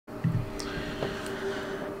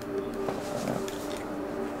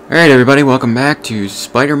Alright everybody, welcome back to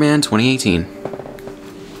Spider-Man 2018.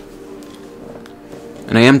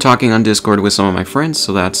 And I am talking on Discord with some of my friends,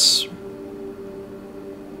 so that's...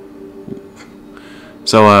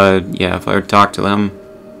 yeah, if I talk to them,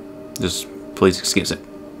 just please excuse it.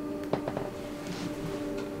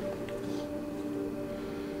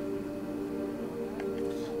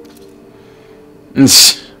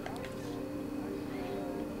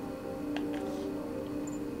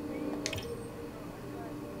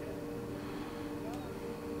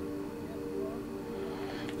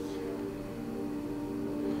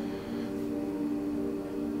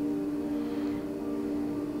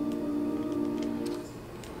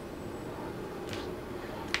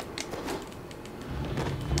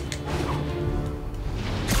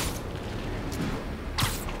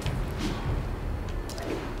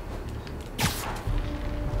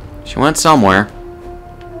 She went somewhere.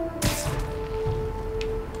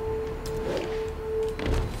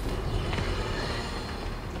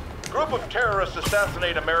 Group of terrorists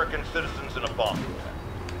assassinate American citizens in a bomb.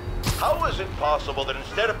 How is it possible that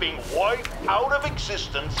instead of being wiped out of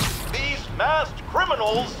existence, these masked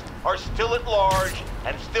criminals are still at large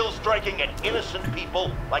and still striking at innocent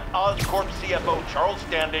people like Oscorp CFO Charles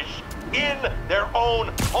Standish in their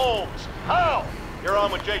own homes? How? You're on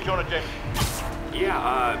with J. Jonah James.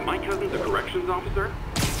 Yeah, my cousin's a corrections officer.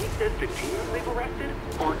 He says the demons they've arrested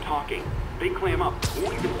aren't talking. They clam up,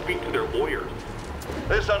 won't even speak to their lawyers.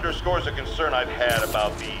 This underscores a concern I've had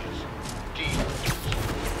about these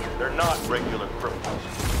demons. They're not regular criminals.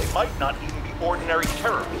 They might not even be ordinary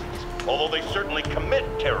terrorists, although they certainly commit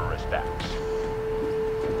terrorist acts.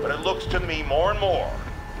 But it looks to me more and more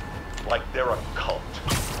like they're a cult.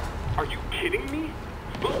 Are you kidding me?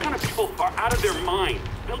 Those kind of people are out of their minds.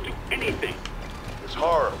 They'll do anything. It's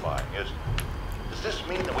horrifying, isn't it? Does this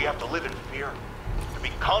mean that we have to live in fear? To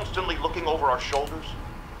be constantly looking over our shoulders?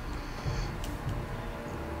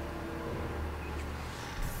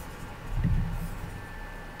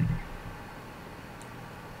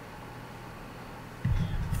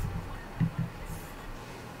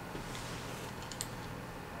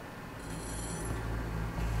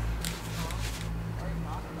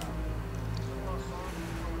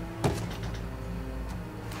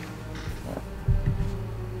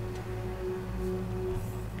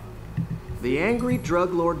 The angry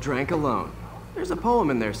drug lord drank alone. There's a poem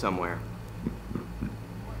in there somewhere.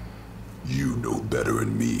 You know better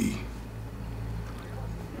than me.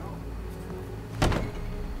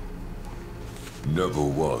 Never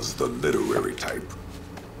was the literary type.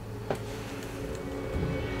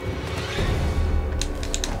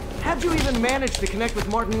 How'd you even manage to connect with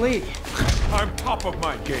Martin Lee? I'm top of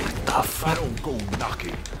my game. I don't go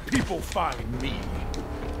knocking. People find me.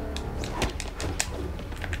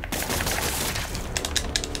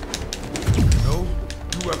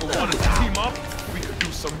 You ever wanted to team up? We could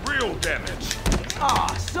do some real damage.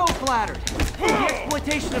 Ah, so flattered. The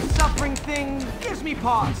exploitation of suffering thing gives me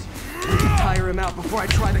pause. We can tire him out before I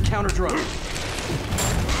try the counter drug.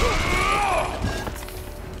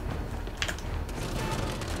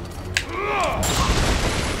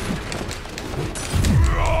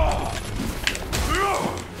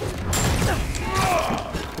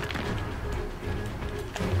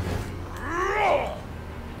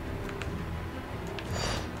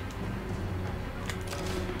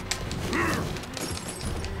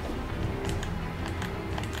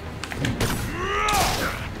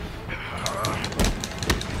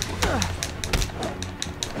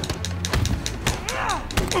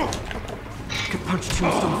 Punch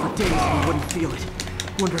Tombstone for days and he wouldn't feel it.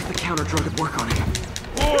 Wonder if the counter drug would work on him.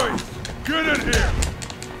 Boys, get in here!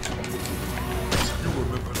 You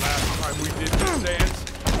remember last time we did this dance?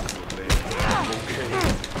 Okay.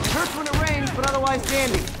 Hurts when it rains, but otherwise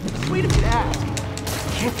dandy. Sweet of you to ask.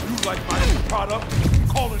 You like my new product?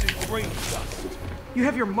 Calling it brain dust. You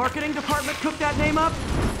have your marketing department cook that name up?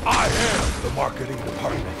 I am the marketing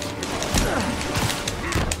department.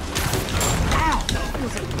 Ow!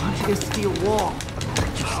 Feels like punching a steel wall.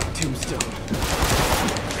 Just like Tombstone.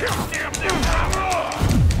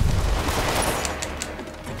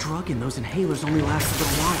 The drug in those inhalers only lasts a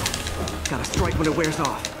little while. Gotta strike when it wears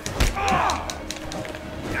off.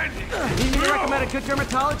 Need me to recommend a good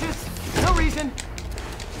dermatologist? No reason.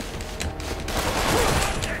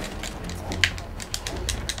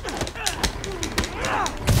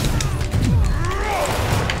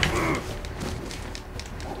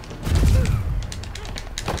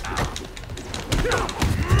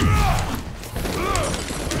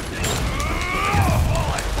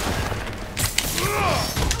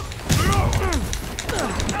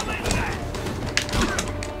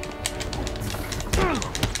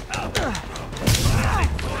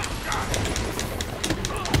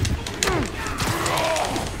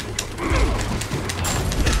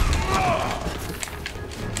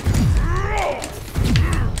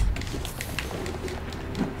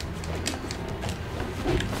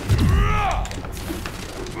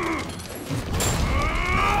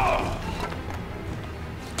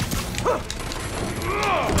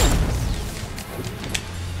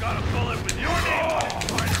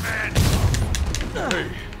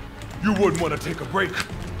 You wouldn't want to take a break,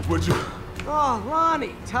 would you? Oh,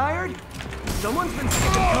 Lonnie, tired? Someone's been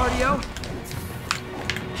skipping cardio.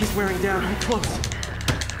 He's wearing down. I'm close.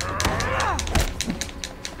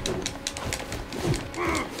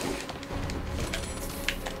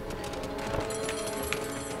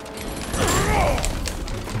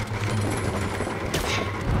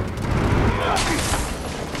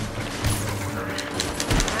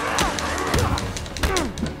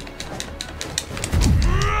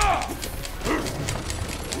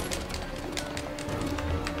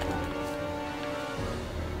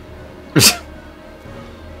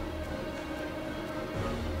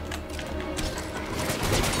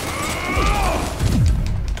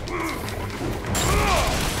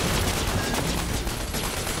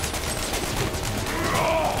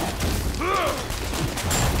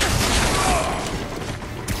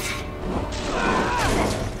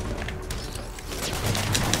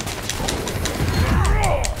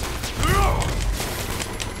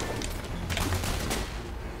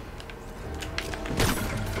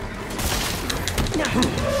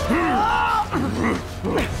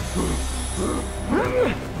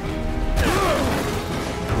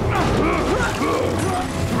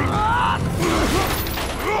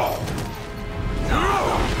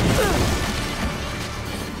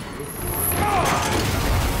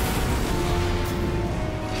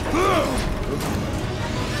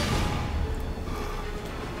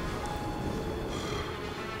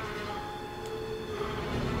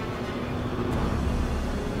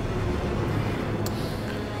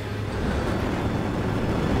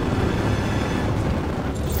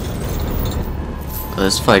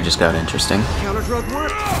 This fight just got interesting. Counter drug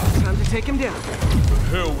work. Time to take him down. The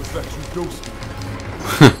hell was that you dosed me?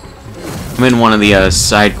 I'm in one of the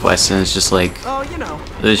side quests and it's just like, Oh, you know.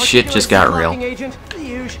 this shit just got real. Agent, the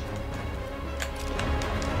usual.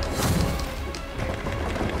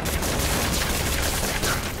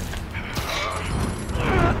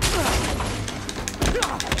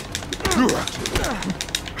 You're actually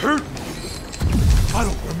hurt me. I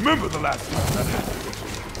don't remember the last time that happened.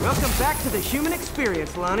 Welcome back to the human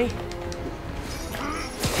experience, Lonnie.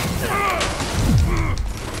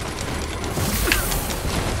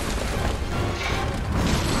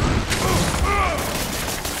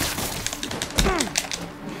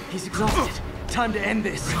 He's exhausted. Time to end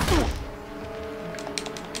this. Man,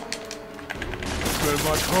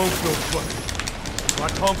 my tongue feels funny. My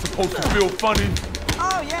tongue's supposed to feel funny.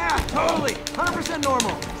 Oh yeah, totally. 100%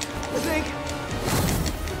 normal. I think.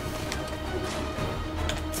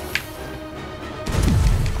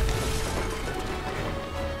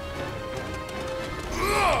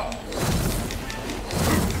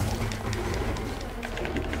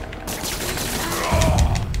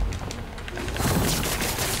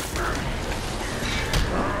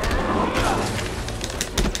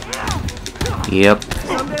 Yep.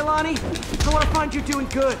 Someday, Lonnie, I want to find you doing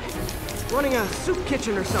good. Running a soup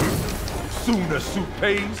kitchen or something. Soon as soup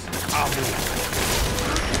pays, I'll move.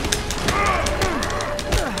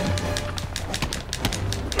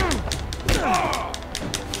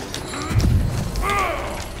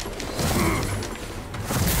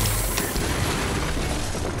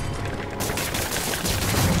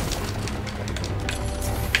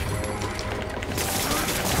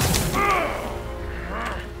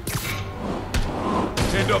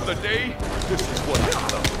 End of the day, this is what I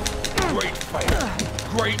love. Great fight,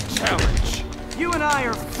 great challenge. You and I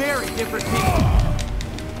are very different people.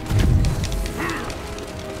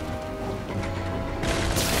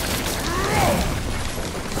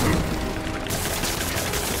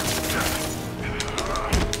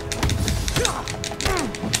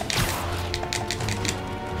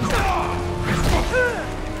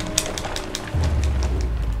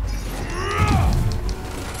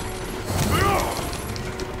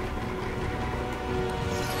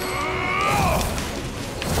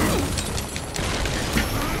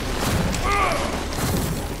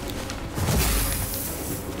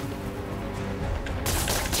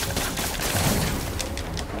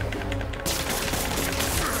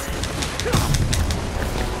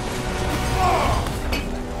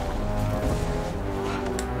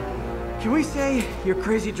 Can we say your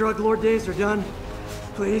crazy drug lord days are done?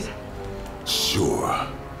 Please? Sure.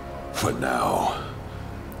 For now.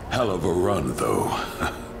 Hell of a run, though.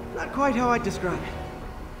 Not quite how I'd describe it.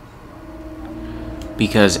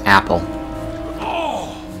 Because Apple.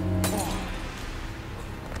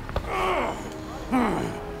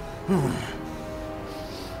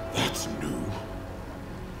 That's new.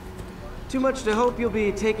 Too much to hope you'll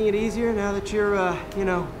be taking it easier now that you're, you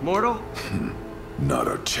know, mortal? Not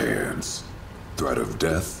a chance. Threat of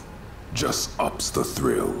death just ups the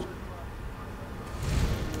thrill.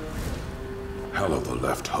 Hell of a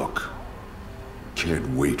left hook.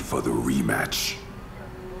 Can't wait for the rematch.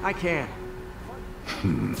 I can.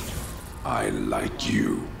 I like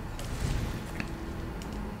you.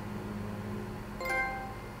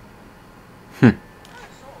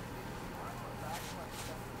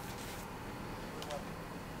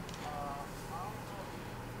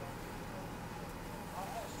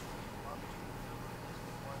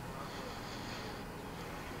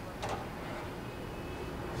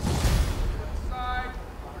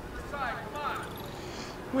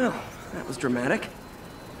 Well, that was dramatic.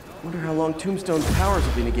 Wonder how long Tombstone's powers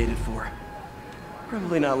will be negated for.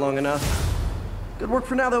 Probably not long enough. Good work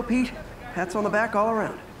for now, though, Pete. Pats on the back all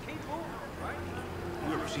around.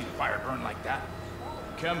 You ever seen fire burn like that?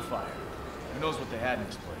 Chem fire. Who knows what they had in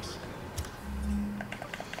this place?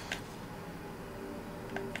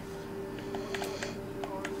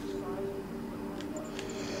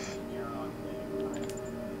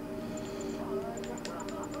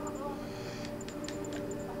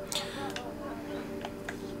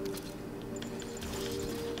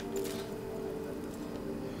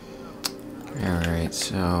 Alright,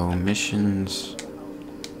 so missions.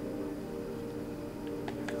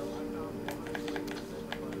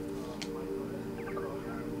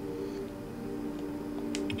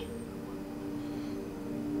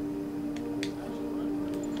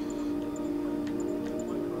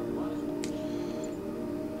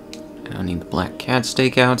 I don't need the black cat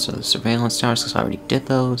stakeouts or the surveillance towers because I already did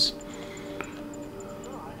those.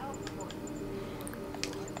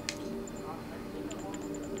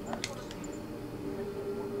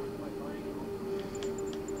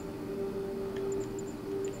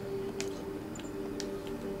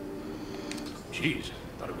 Jeez,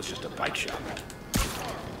 thought it was just a bike shop.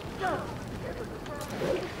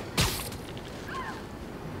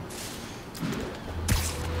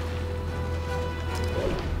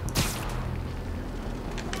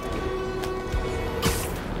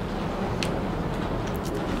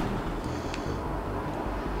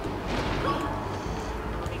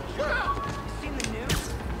 Seen the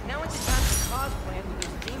news? Now it's time to cosplay into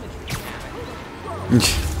those demons.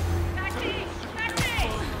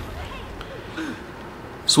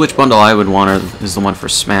 Switch bundle I would want is the one for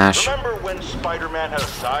Smash. Remember when Spider-Man had a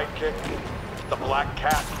sidekick? The Black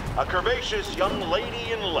Cat, a curvaceous young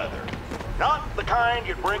lady in leather. Not the kind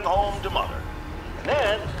you'd bring home to mother. And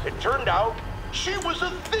then it turned out she was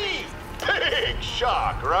a thief. Big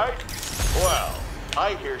shock, right? Well,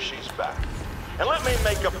 I hear she's back. And let me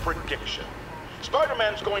make a prediction.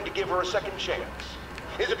 Spider-Man's going to give her a second chance.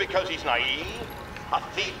 Is it because he's naive? A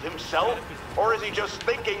thief himself? Or is he just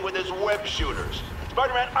thinking with his web shooters?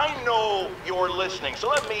 Spider-Man, I know you're listening, so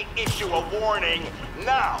let me issue a warning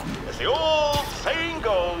now. As the old saying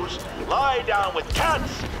goes, lie down with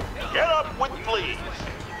cats, get up with fleas.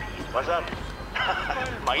 What's that?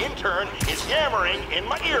 My intern is yammering in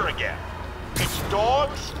my ear again. It's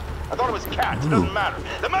dogs? I thought it was cats. It doesn't matter.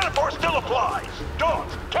 The metaphor still applies.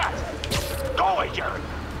 Dogs, cats. Go away, Jared.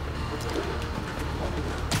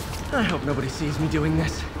 I hope nobody sees me doing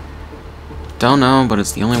this. Don't know, but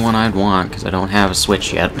it's the only one I'd want because I don't have a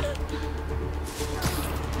Switch yet.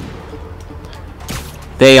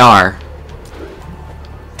 They are.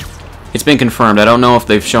 It's been confirmed. I don't know if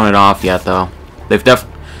they've shown it off yet, though. They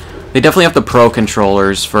definitely have the Pro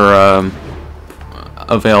controllers for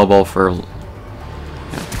available for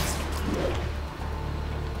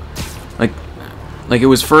like it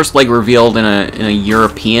was first like revealed in a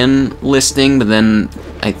European listing, but then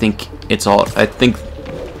I think it's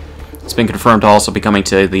been confirmed to also be coming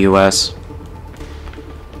to the US.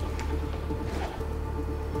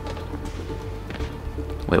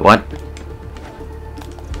 Wait, what?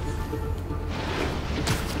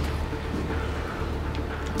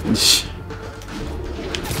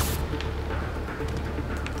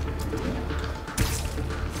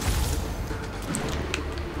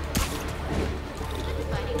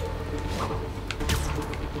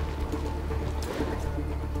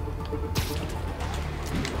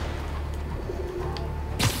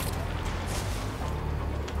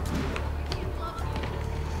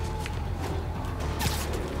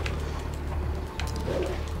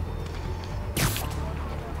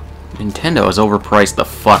 Nintendo has overpriced the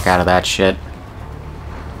fuck out of that shit.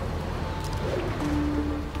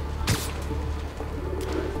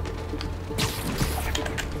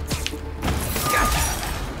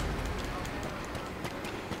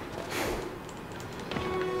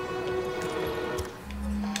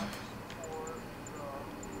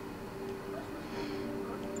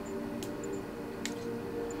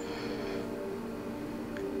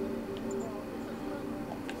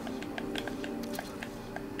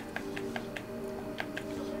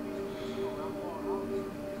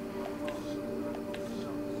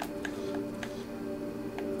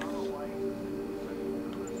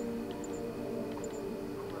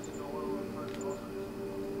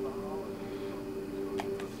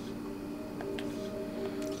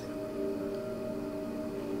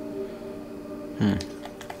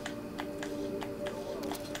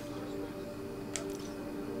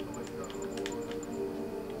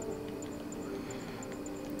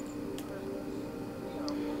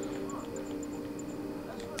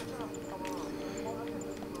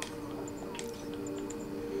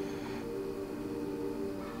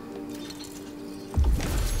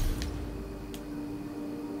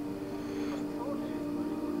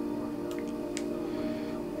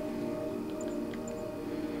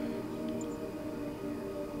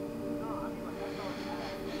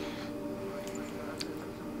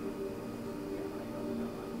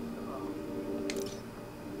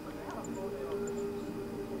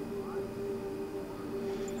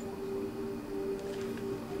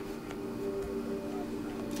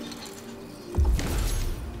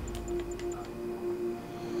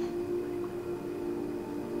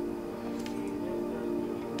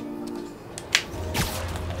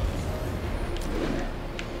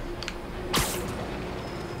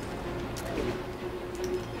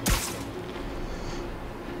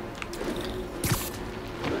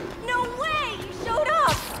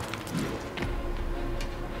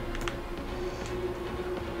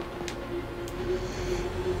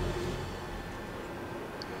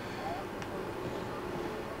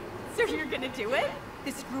 gonna do it?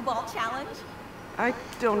 The screwball challenge? I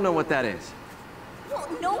don't know what that is. Well,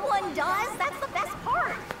 no one does. That's the best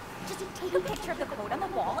part. Just take a picture of the code on the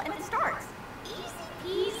wall and it starts.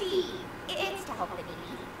 Easy peasy. It's to help the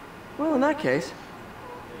needy. Well, in that case...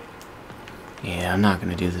 Yeah, I'm not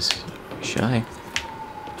gonna do this. Should I?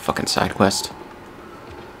 Fucking side quest.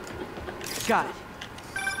 Got it.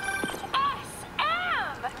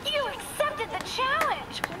 SM! You accepted the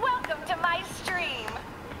challenge! Welcome to my stream!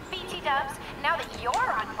 BT Dubs, now that you're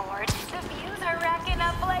on board, the views are racking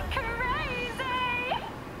up like crazy!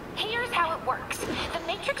 Here's how it works. The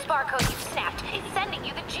Matrix barcode you've snapped is sending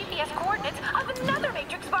you the GPS coordinates of another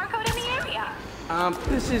Matrix barcode in the area.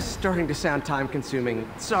 This is starting to sound time-consuming.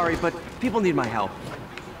 Sorry, but people need my help.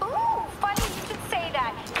 Ooh, funny you should say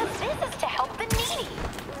that, because this is to help the needy.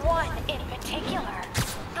 One in particular.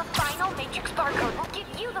 The final Matrix barcode will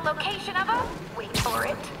give you the location of a... wait for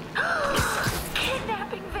it.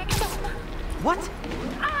 Kidnapping victim. What?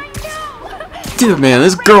 I know! Dude, man,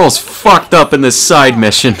 this girl's fucked up in this side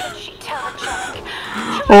mission. She telecheck.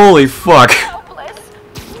 Holy fuck. Helpless.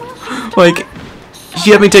 Will she Like,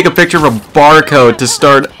 she had me take a picture of a barcode to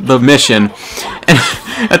start the mission, and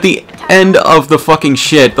at the end of the fucking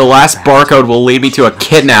shit, the last barcode will lead me to a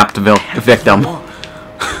kidnapped victim.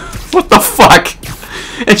 What the fuck?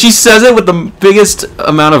 And she says it with the biggest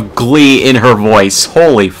amount of glee in her voice.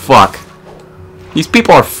 Holy fuck. These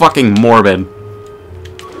people are fucking morbid.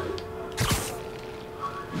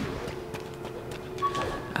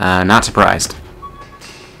 Not surprised.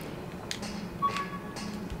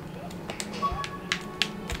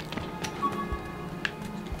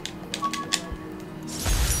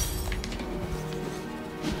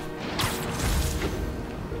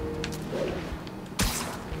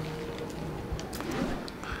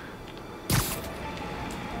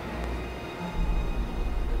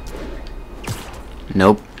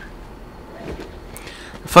 Nope. I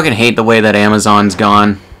fucking hate the way that Amazon's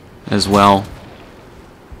gone as well.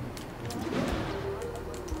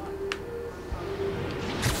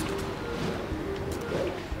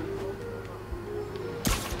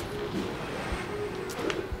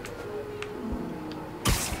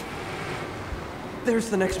 There's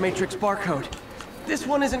the next Matrix barcode. This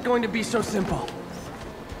one isn't going to be so simple.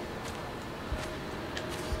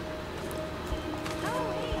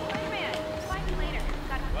 Oh, hey, Spider-Man. Find you later.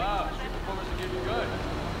 Wow, performance will give you good.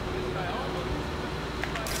 This guy almost...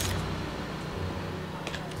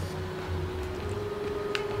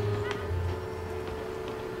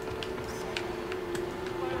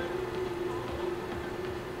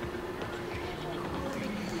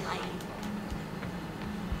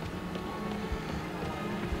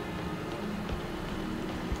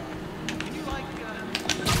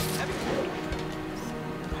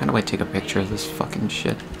 How do I take a picture of this fucking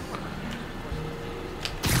shit?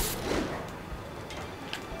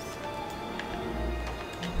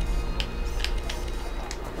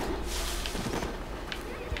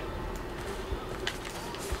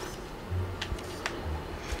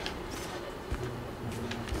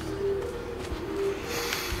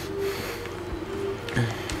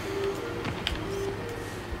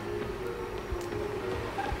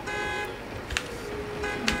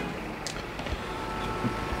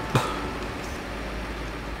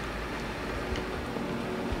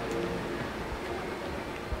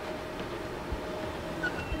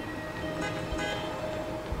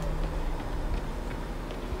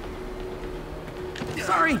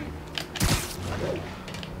 Sorry!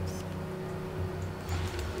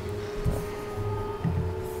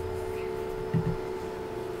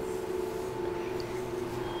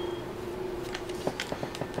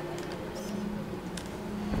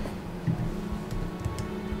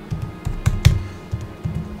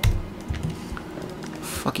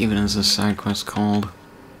 Fuck even is this side quest called?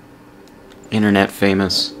 Internet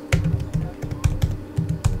famous.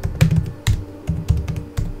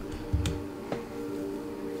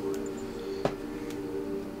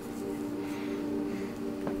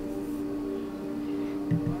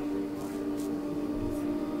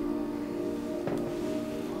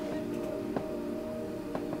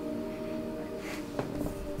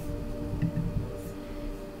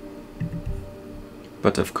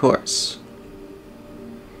 But of course.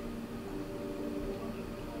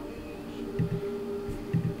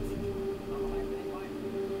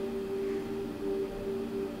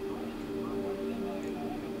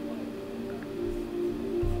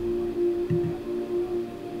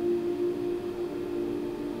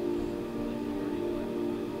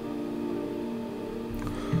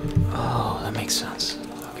 Oh, that makes sense.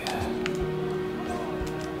 Okay.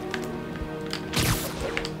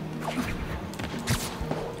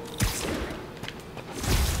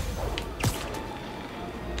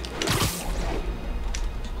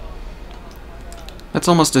 That's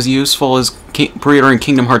almost as useful as pre-ordering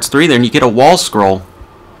Kingdom Hearts 3 there, and you get a wall scroll.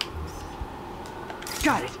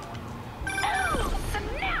 Got it. Oh,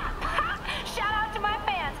 snap! Shout out to my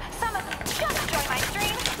fans. Some of them just joined my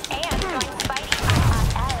stream and joined Spidey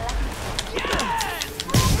IRL.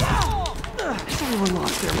 Has everyone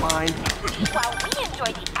lost their mind? While we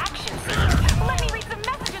enjoy the action scenes, let me read some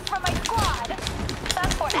messages from my squad. Sub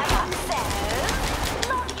Forever says,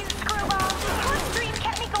 "Love you, Screwball. Your stream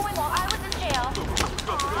kept me going while I was in jail."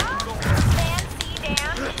 Aww. Fancy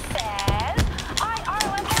Dan says, "I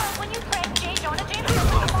ROFL when you prank J. Jonah James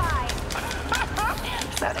Supply."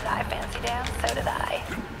 So did I, Fancy Dan. So did I.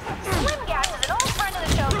 Slim Gas is an old friend of the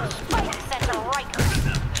show, Spike Center Riker.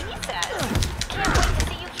 He says, "Can't wait to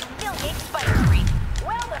see you humiliate Spider Freak."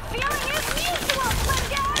 Well, the feeling is mutual, Slim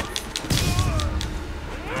Gas.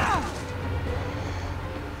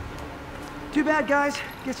 Too bad, guys.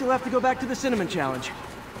 Guess you'll have to go back to the Cinnamon Challenge.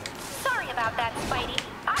 Sorry about that, Spidey.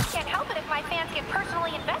 I can't help it if my fans get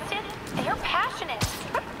personally invested. They're passionate.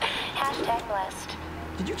 Hashtag blessed.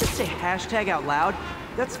 Did you just say hashtag out loud?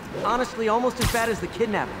 That's honestly almost as bad as the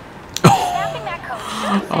kidnapping. Snapping that code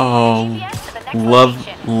should send Oh, GPS to the next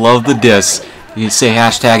location. love the diss. You say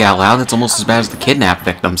hashtag out loud, that's almost as bad as the kidnap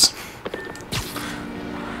victims.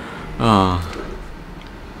 Oh.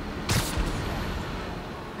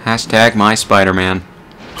 Hashtag my Spider-Man.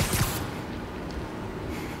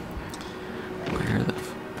 Where the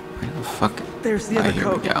fuck? There's the Ah, other here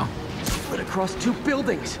code. we go. Split across 2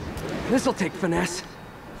 buildings. This'll take finesse.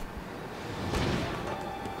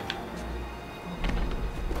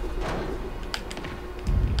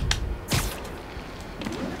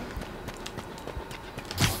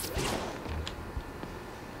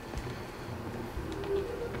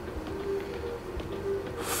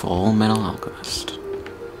 Full Metal Alchemist.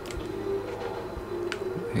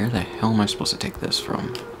 Where the hell am I supposed to take this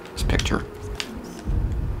from? This picture.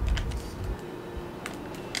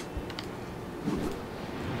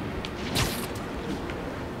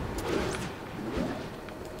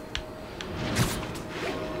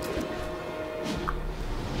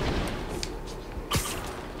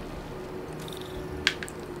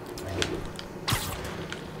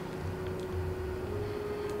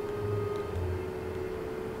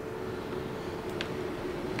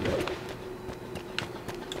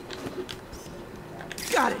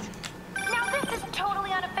 Got it. Now this is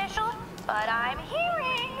totally unofficial, but I'm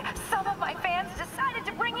hearing some of my fans decided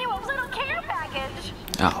to bring you a little care package.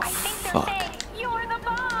 Oh, I think they're fuck. saying you're the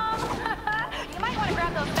bomb. You might want to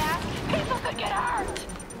grab those fast. People could get hurt.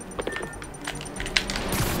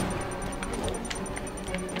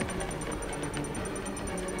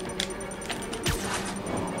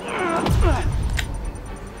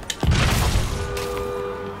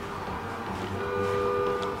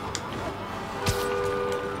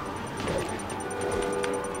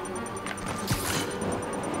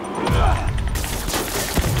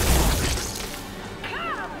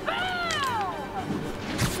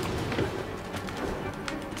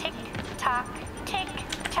 Tick tock, tick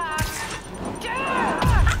tock.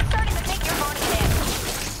 I'm starting to think you're going to get in.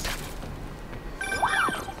 Wow!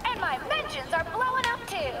 And my mentions are blowing up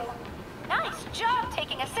too. Nice job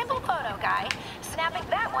taking a simple photo, guy. Snapping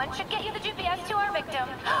that one should get you the GPS to our victim.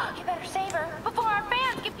 You better save her before our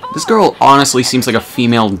fans get bored. This girl honestly seems like a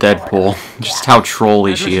female Deadpool. Just how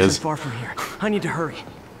trolly she Address is. isn't far from here. I need to hurry.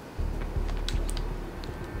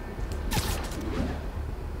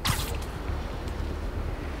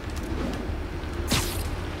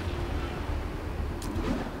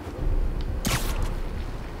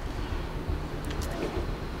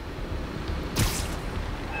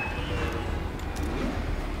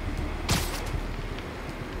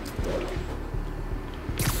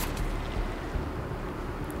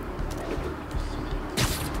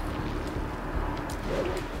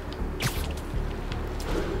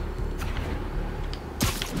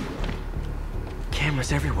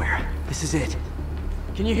 Cameras everywhere. This is it.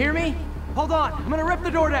 Can you hear me? Hold on. I'm gonna rip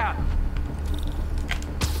the door down.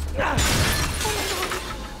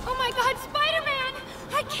 Oh my god, Spider-Man!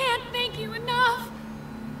 I can't thank you enough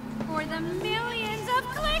for the millions of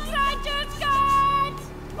clicks I just got!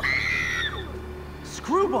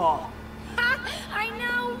 Screwball! I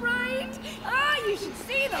know, right? Oh, you should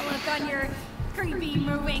see the look on your creepy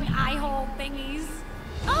moving eye hole thingies.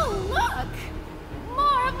 Oh, look!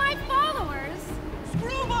 More of my followers!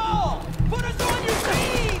 Screwball! Put us on your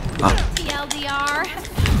team! TLDR.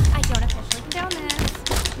 I don't officially condone this.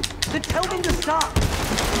 Then tell them to stop!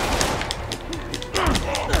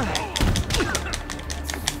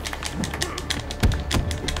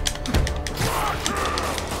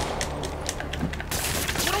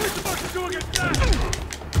 What are we supposed to do against that?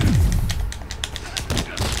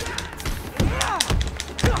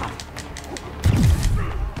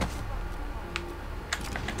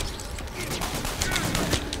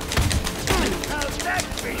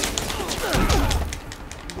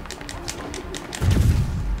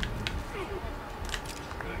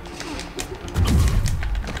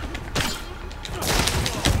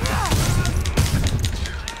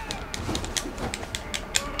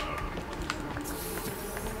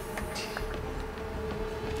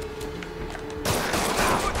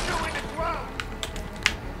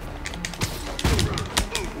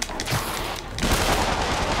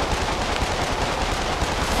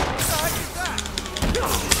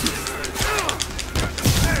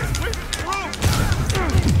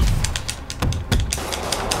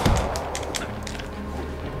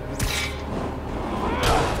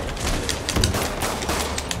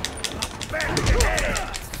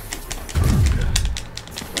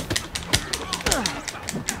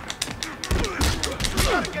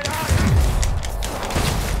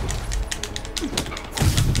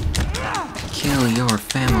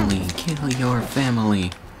 your family.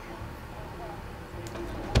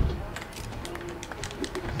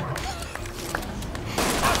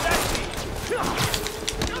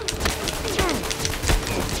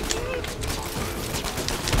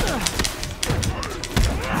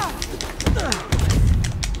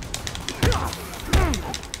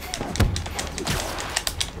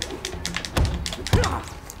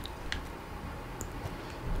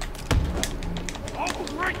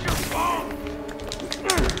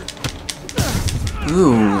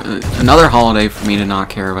 Ooh, another holiday for me to not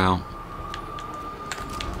care about.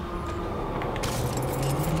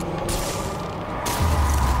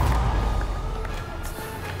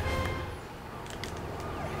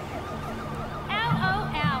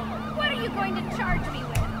 LOL. What are you going to charge me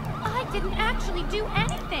with? I didn't actually do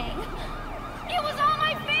anything. It was all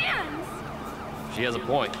my fans. She has a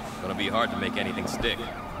point. Gonna be hard to make anything stick.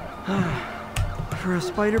 For a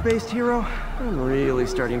spider-based hero, I'm really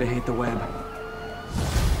starting to hate the web.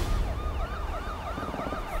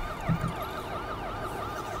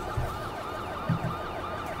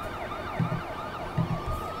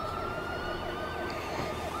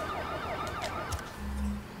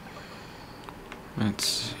 Let's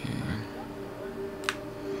see.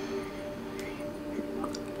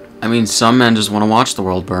 I mean, some men just want to watch the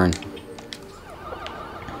world burn.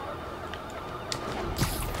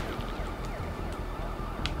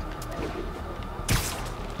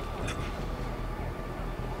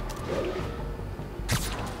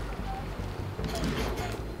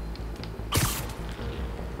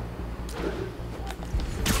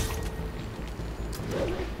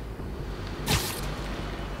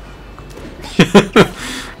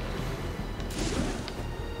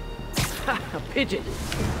 A pigeon.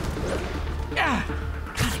 Ah,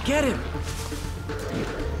 gotta get him.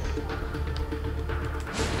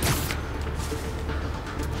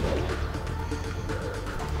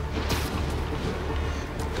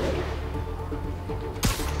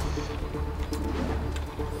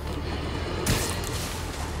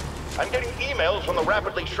 I'm getting emails from the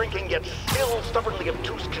rapidly shrinking yet still stubbornly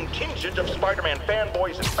obtuse contingent of Spider-Man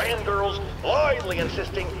fanboys and fangirls blithely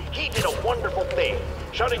insisting he did a wonderful thing,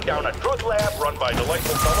 shutting down a drug lab run by a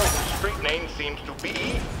delightful fellow whose street name seems to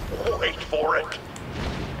be, wait for it,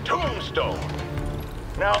 Tombstone.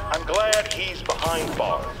 Now, I'm glad he's behind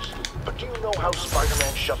bars, but do you know how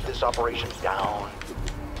Spider-Man shut this operation down?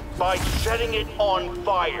 By setting it on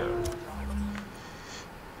fire.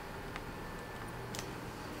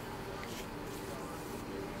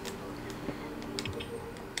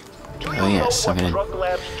 Oh yes, I'm gonna do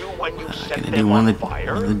one of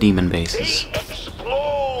the demon bases. They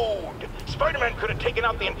explode! Spider-Man could have taken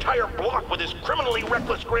out the entire block with his criminally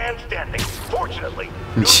reckless grandstanding. Fortunately,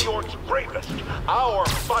 New York's bravest, our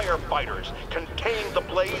firefighters, contained the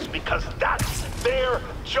blaze because that's their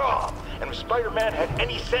job. And if Spider-Man had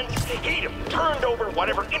any sense, he'd have turned over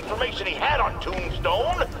whatever information he had on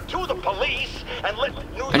Tombstone to the police and let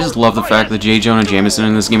New York. I just love the fact that J. Jonah Jameson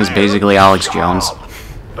in this game is basically Alex Jones.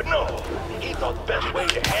 But no, he thought the best way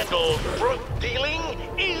to handle drug dealing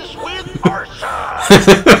is with arson.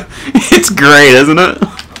 It's great, isn't it?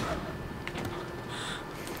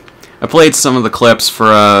 I played some of the clips for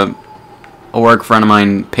a work friend of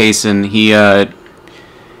mine, Payson. He likes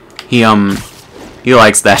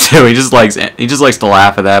that too. He just likes to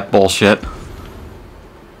laugh at that bullshit.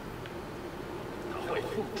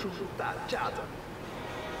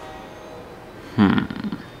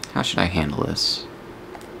 How should I handle this?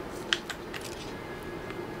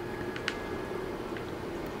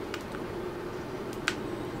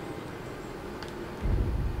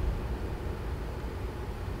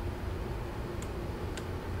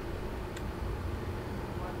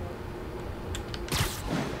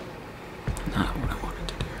 Not what I wanted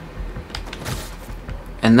to do.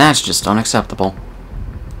 And that's just unacceptable.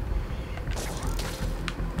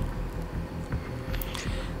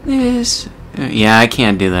 This... yeah, I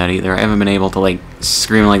can't do that either. I haven't been able to, like,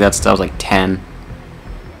 scream like that since I was, like, 10.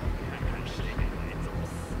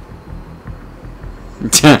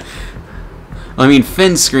 I mean,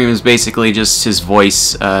 Finn's scream is basically just his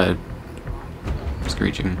voice,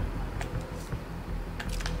 screeching.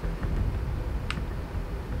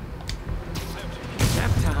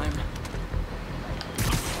 Nap time.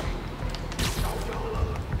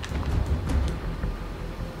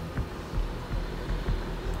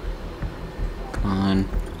 Come on.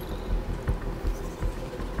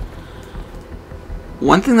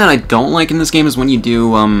 One thing that I don't like in this game is when you do,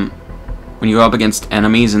 when you go up against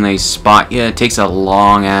enemies and they spot you, it takes a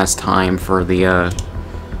long-ass time for the,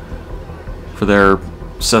 for their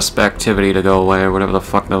suspectivity to go away, or whatever the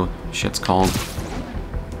fuck the shit's called.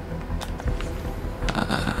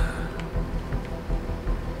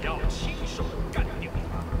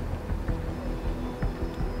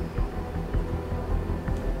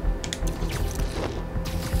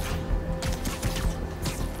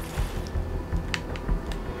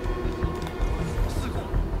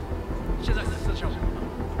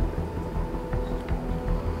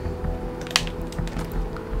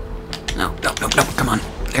 No, no, no, come on.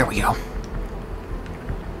 There we go.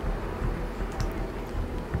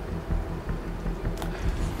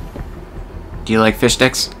 Do you like fish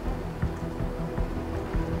sticks?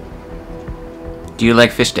 Do you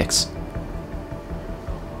like fish sticks?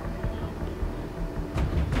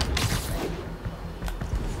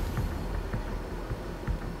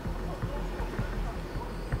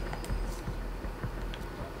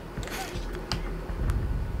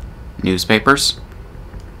 Newspapers?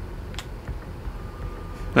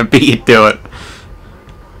 I beat you to it.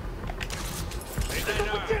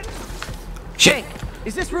 Shit!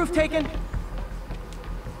 Is this roof taken?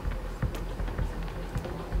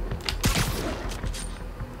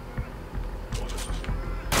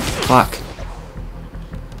 Fuck.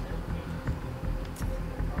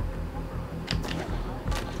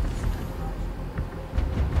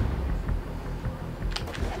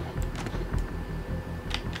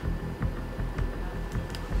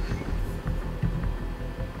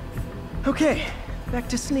 Okay, back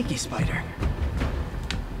to Sneaky Spider.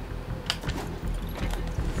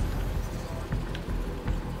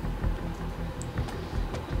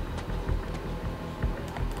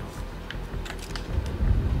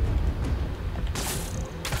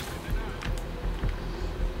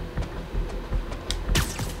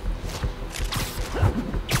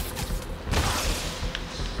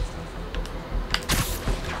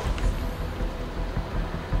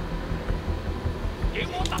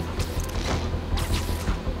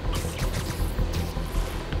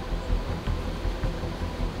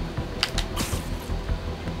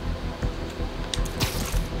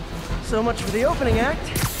 So much for the opening act.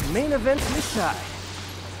 Main event this side.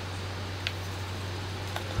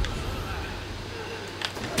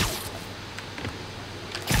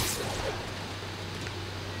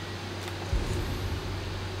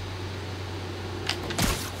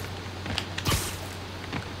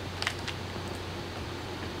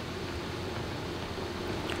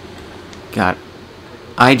 God,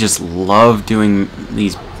 I just love doing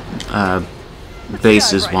these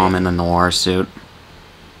bases while I'm in the noir suit.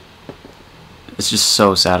 It's just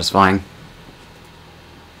so satisfying.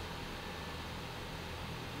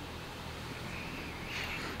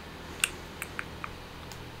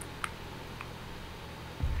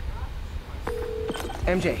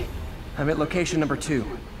 MJ, I'm at location number 2.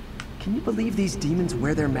 Can you believe these demons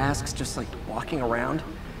wear their masks just like walking around?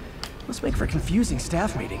 Must make for confusing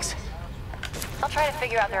staff meetings. I'll try to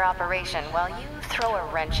figure out their operation while you throw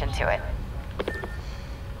a wrench into it.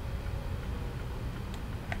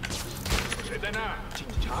 谁在那儿？警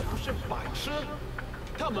察不是白痴，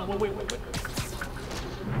他们会为我们。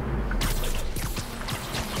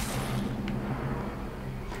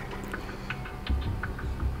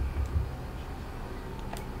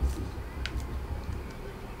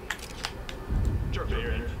这儿没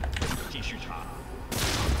人，继续查。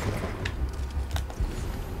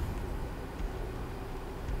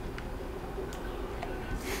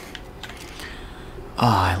 Oh,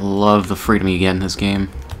 I love the freedom you get in this game.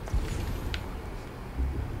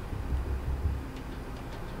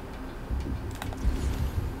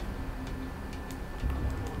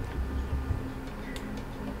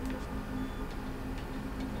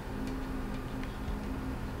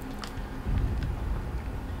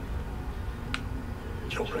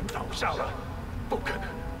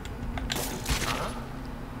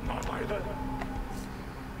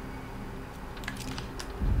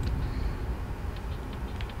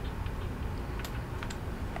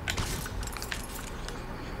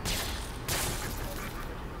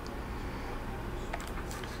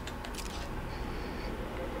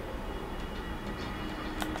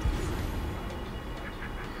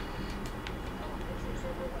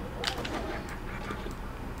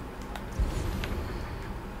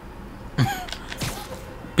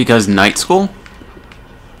 Because night school?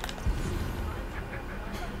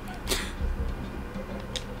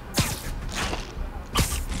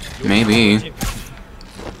 Maybe.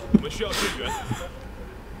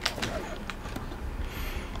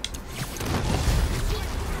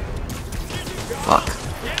 Fuck.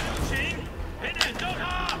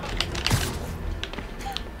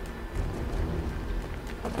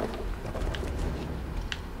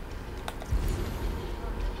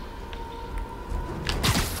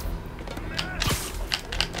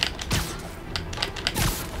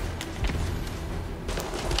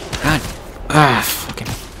 God. Ah, fucking.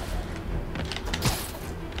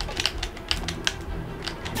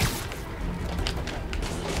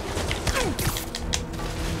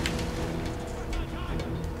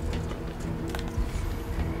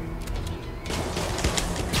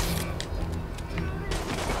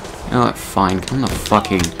 You know what? Fine. Come the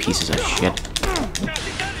fucking pieces of shit.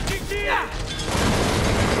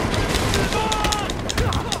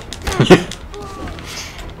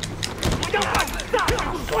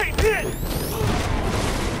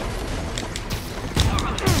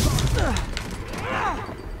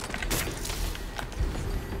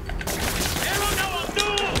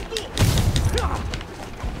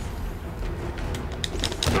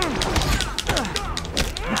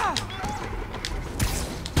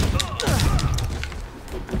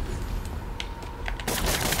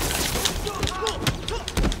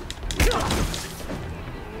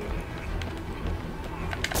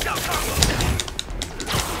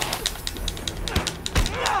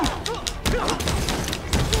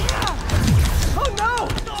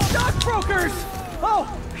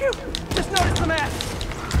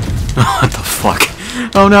 What the fuck?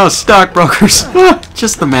 Oh no, stockbrokers!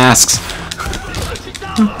 Just the masks.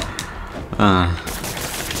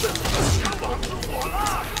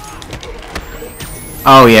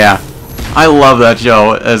 Oh yeah. I love that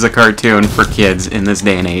show as a cartoon for kids in this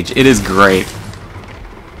day and age. It is great.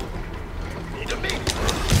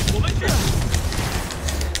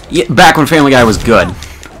 Yeah, back when Family Guy was good.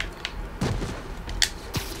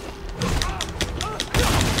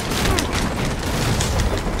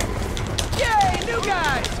 Yay, new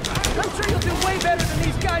guys! I'm sure you'll do way better than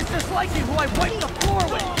these guys just like you who I wiped the floor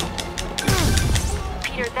with.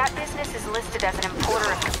 Peter, that business is listed as an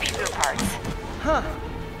importer of computer parts. Huh.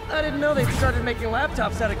 I didn't know they started making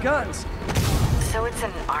laptops out of guns. So it's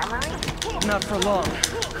an armory? Not for long.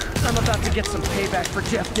 I'm about to get some payback for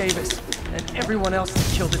Jeff Davis and everyone else that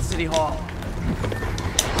killed at City Hall.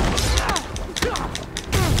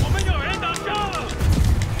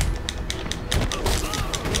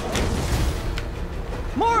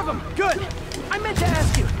 More of them! Good! I meant to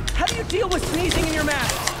ask you, how do you deal with sneezing in your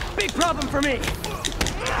mask? Big problem for me.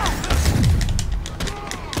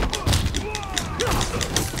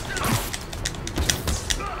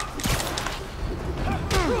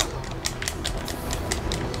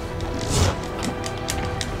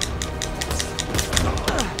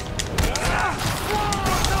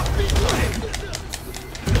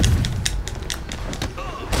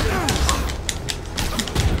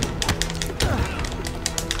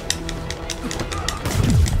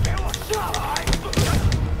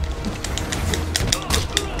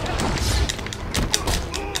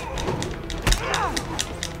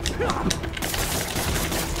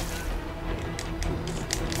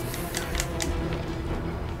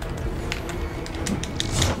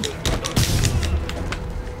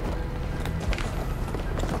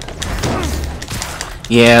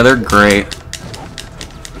 Yeah, they're great.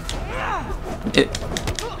 Hey,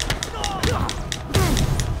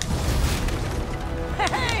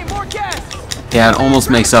 more gas! Yeah, it almost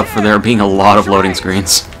makes up for there being a lot of loading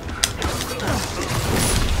screens.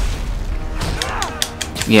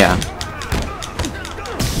 Yeah.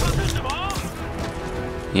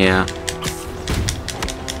 Yeah.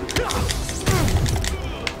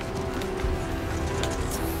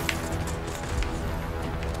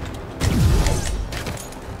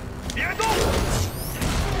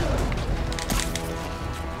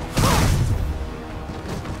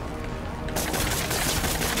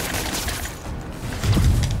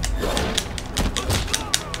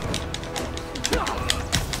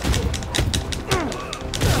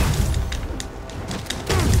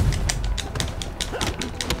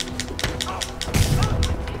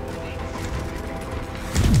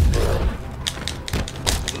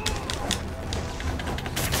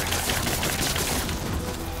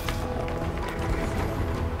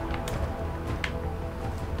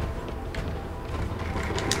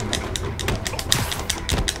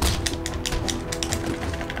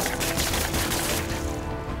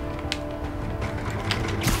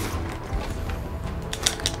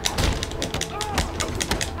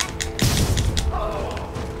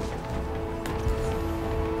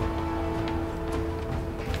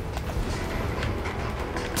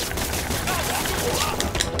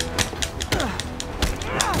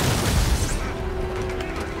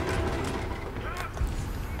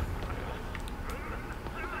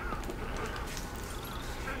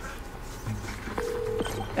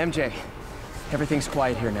 MJ, everything's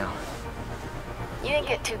quiet here now. You didn't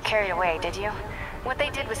get too carried away, did you? What they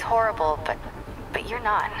did was horrible, but you're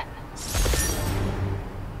not.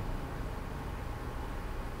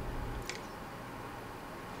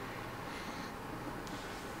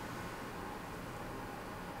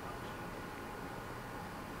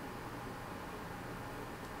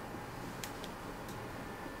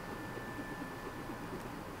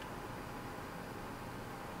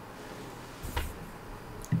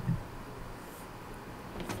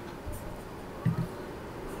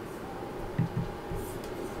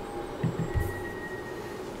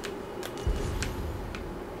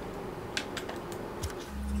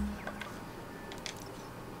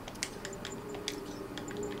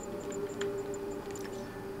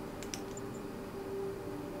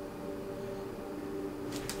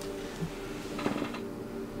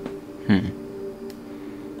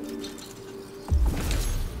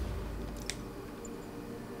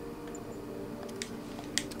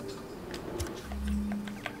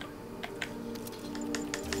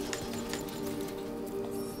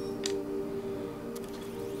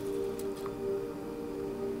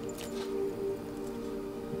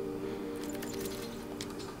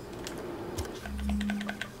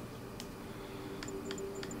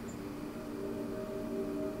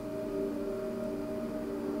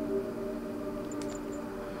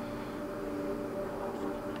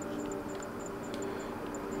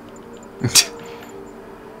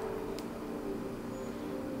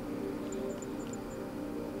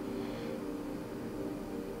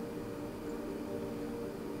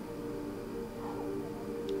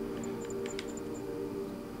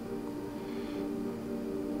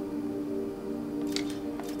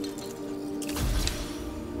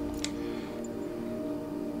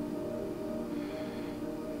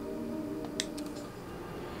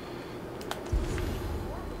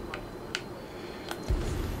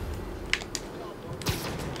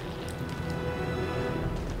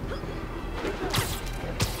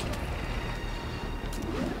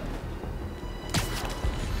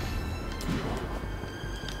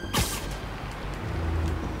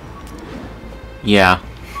 Yeah.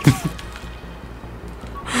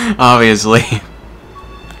 Obviously.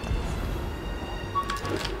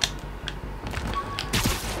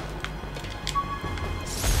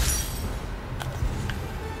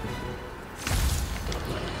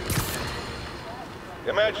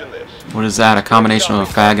 Imagine this. What is that? A combination of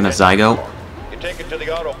a fag and a zygote? You take it to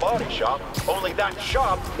the auto body shop, only that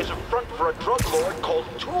shop is a front for a drug lord called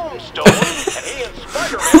Tombstone, and he and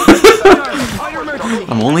Spider-Man...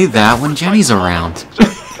 I'm only that when Jenny's around. So,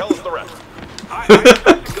 tell us the rest.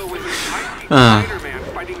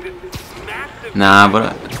 Nah,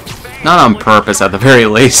 but not on purpose at the very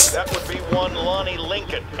least. That would be one Lonnie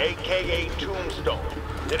Lincoln, a.k.a. Tombstone.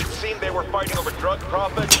 Did it seem they were fighting over drug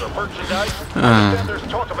profits or merchandise? Then there's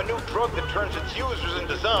talk of a new drug that turns its users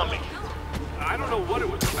into zombies. I don't know what it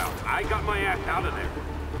was about. I got my ass out of there.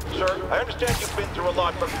 Sir, I understand you've been through a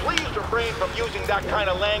lot, but please refrain from using that kind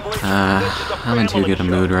of language. I'm in too good a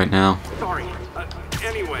mood right now. Sorry.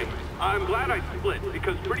 Anyway, I'm glad I split,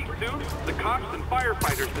 because pretty soon, the cops and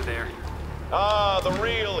firefighters are there. Ah, the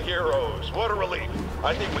real heroes. What a relief.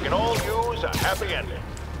 I think we can all use a happy ending.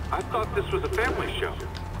 I thought this was a family show.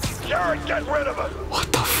 Jared, get rid of him!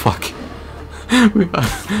 What the fuck?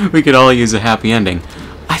 We could all use a happy ending.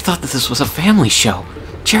 I thought that this was a family show.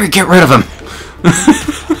 Jerry, get rid of him!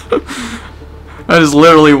 That is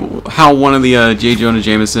literally how one of the J. Jonah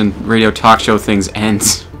Jameson radio talk show things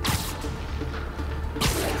ends.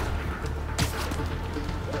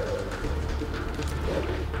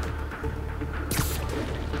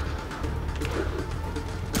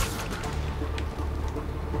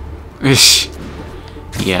 Ish.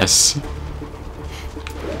 Yes.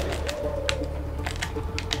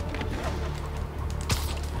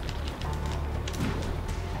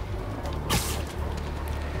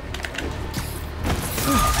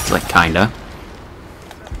 It's like kinda.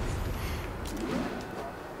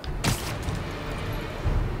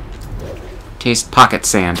 Taste pocket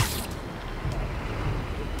sand.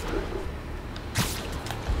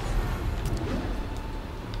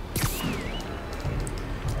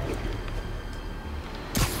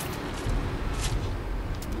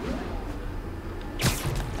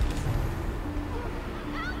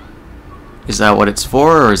 Is that what it's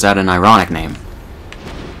for, or is that an ironic name?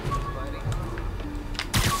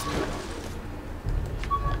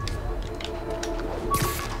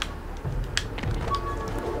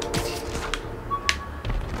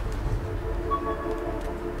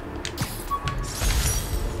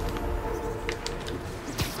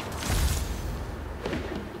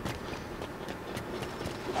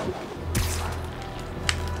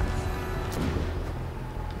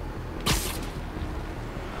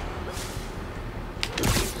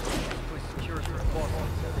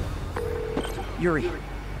 Yuri,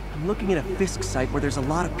 I'm looking at a Fisk site where there's a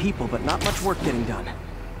lot of people, but not much work getting done.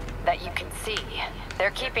 That you can see. They're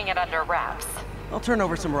keeping it under wraps. I'll turn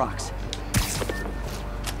over some rocks.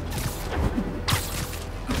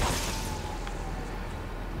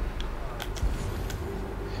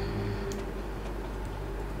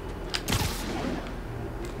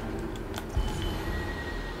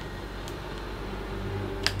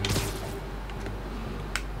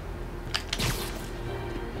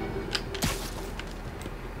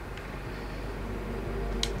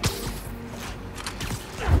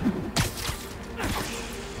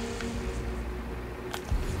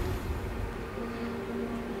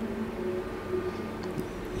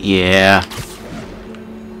 Yeah.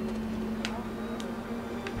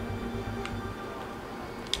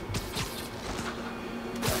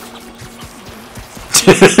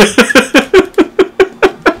 Damn.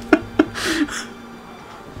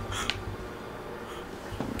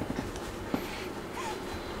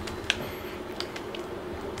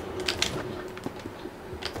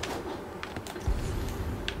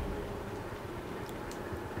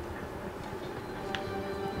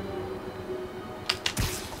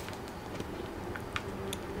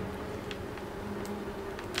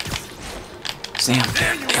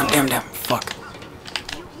 Fuck.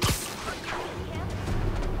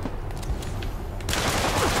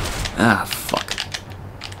 Ah, fuck.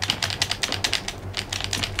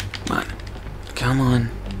 Come on.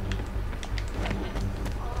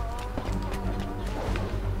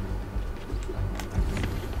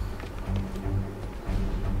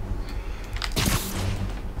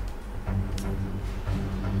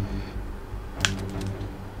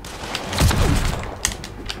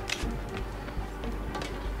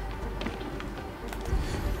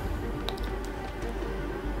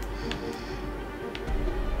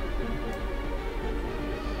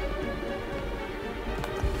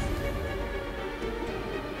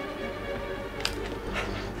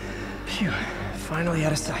 Phew, finally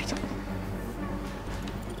out of sight.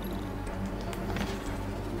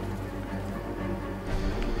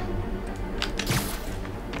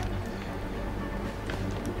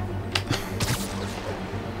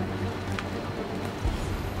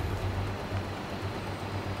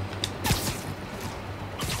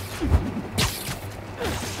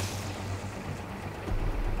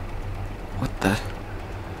 What the?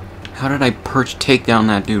 How did I take down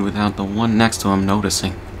that dude without the one next to him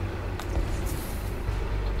noticing?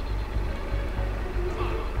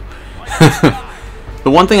 The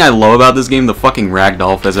one thing I love about this game, the fucking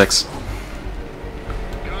ragdoll physics.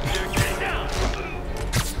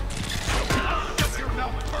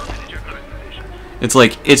 It's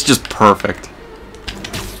like, it's just perfect.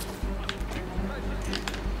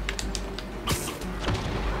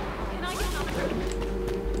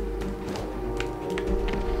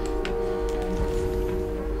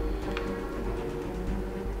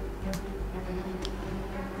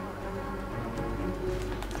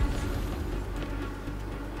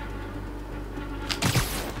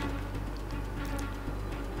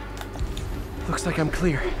 Looks like I'm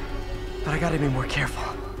clear, but I gotta be more careful.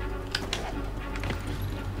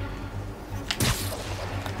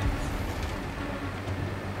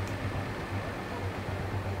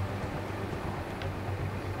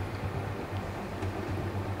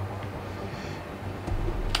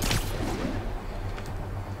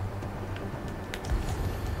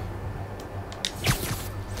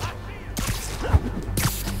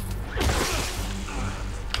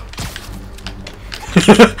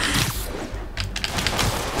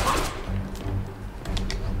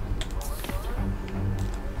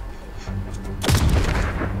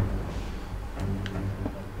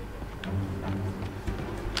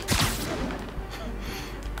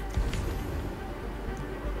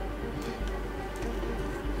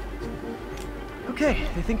 Okay,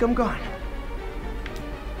 they think I'm gone.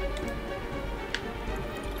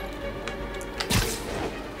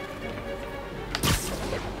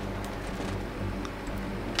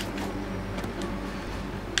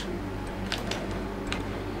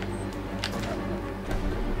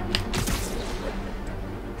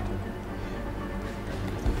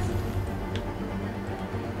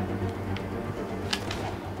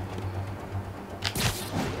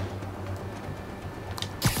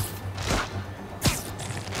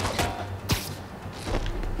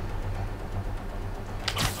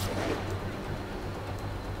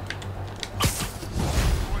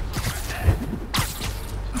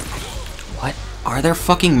 Are there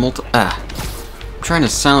fucking I'm trying to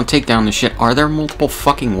silent take down this shit. Are there multiple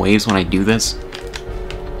fucking waves when I do this?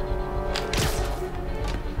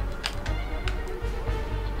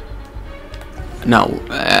 No,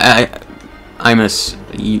 I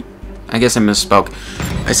guess I misspoke.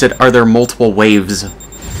 I said, are there multiple waves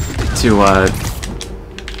to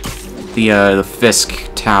the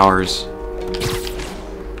Fisk Towers?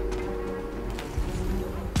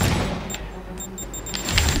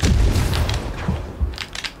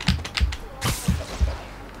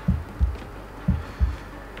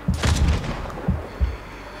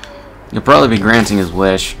 You'll probably be granting his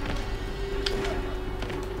wish.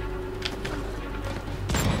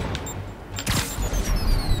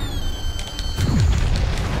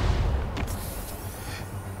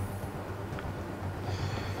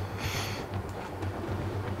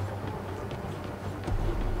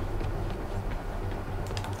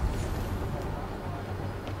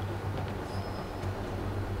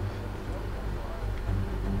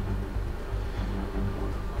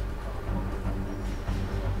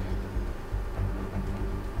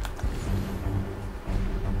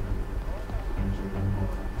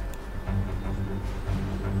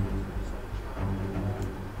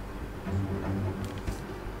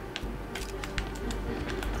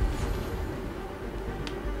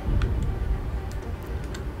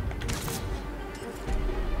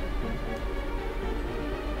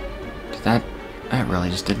 That really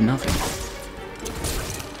just did nothing.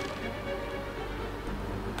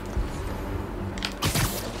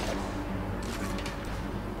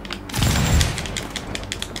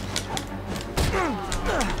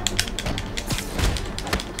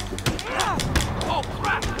 Oh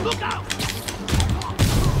crap! Look out!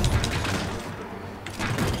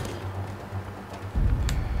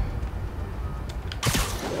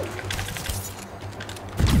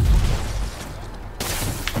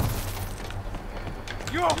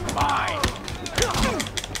 You're mine!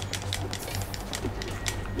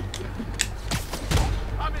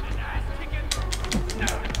 I'm in an ass kicking.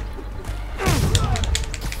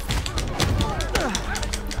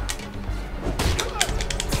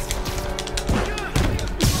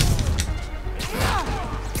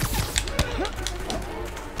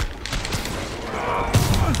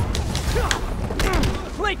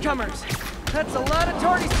 Latecomers! That's a lot of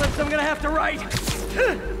tardy slips I'm gonna have to write!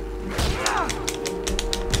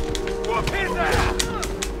 Whoop his ass!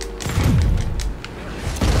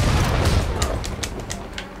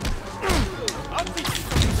 I'll teach you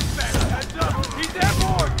some respect. Heads up! He's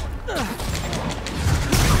airborne!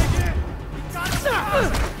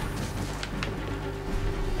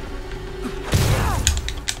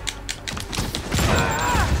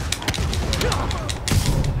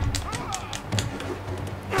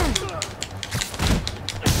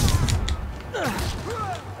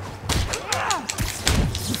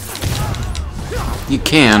 You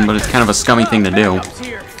can, but it's kind of a scummy thing to do.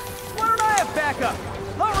 Here. Why don't I have backup?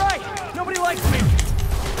 All right, nobody likes me.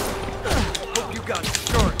 Hope you got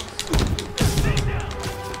insurance.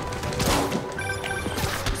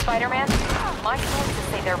 Spider-Man, my sources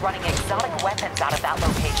say they're running exotic weapons out of that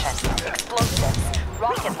location. Explosives,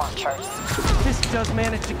 rocket launchers. This does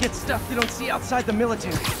manage to get stuff you don't see outside the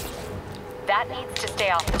military. That needs to stay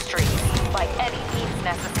off the streets by any means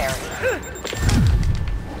necessary.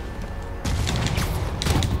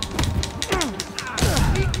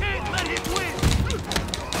 He can't let him win!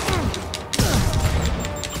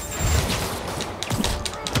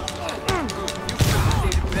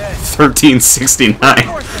 1369. You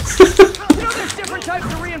know there's different types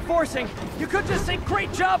of reinforcing. You could just say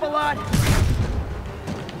great job a lot.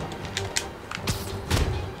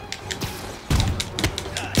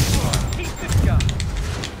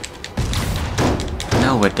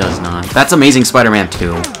 No, it does not. That's Amazing Spider-Man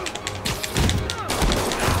 2.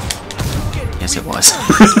 Yes, it was.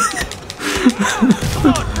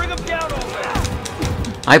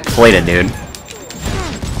 I played it, dude.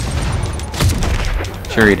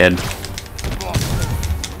 Sure you did.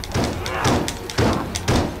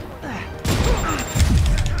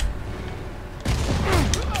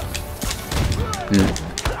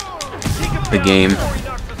 The game.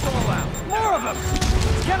 More of them.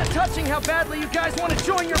 It's kind of touching how badly you guys want to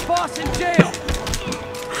join your boss in jail.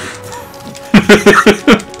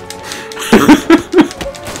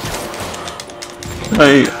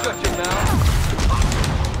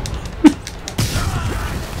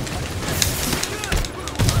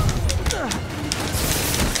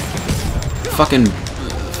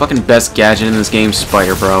 Fucking best gadget in this game,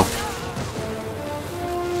 Spider Bro.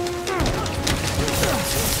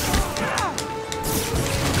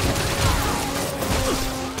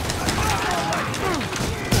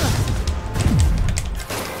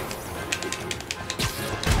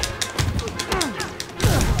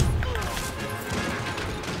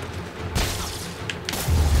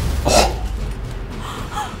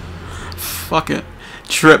 Fuck it.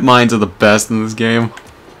 Trip mines are the best in this game.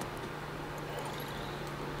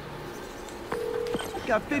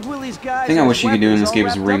 Got Big Willie's guys. The thing I wish you could do in this game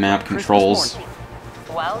is remap controls.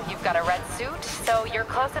 Well, you've got a red suit, so you're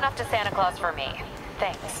close enough to Santa Claus for me.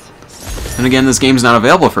 Thanks. And again, this game's not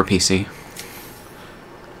available for PC.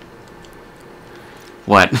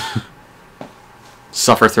 What?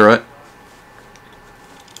 Suffer through it?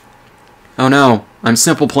 Oh no, I'm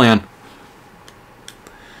Simple Plan.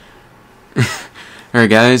 Alright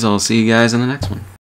guys, I'll see you guys in the next one.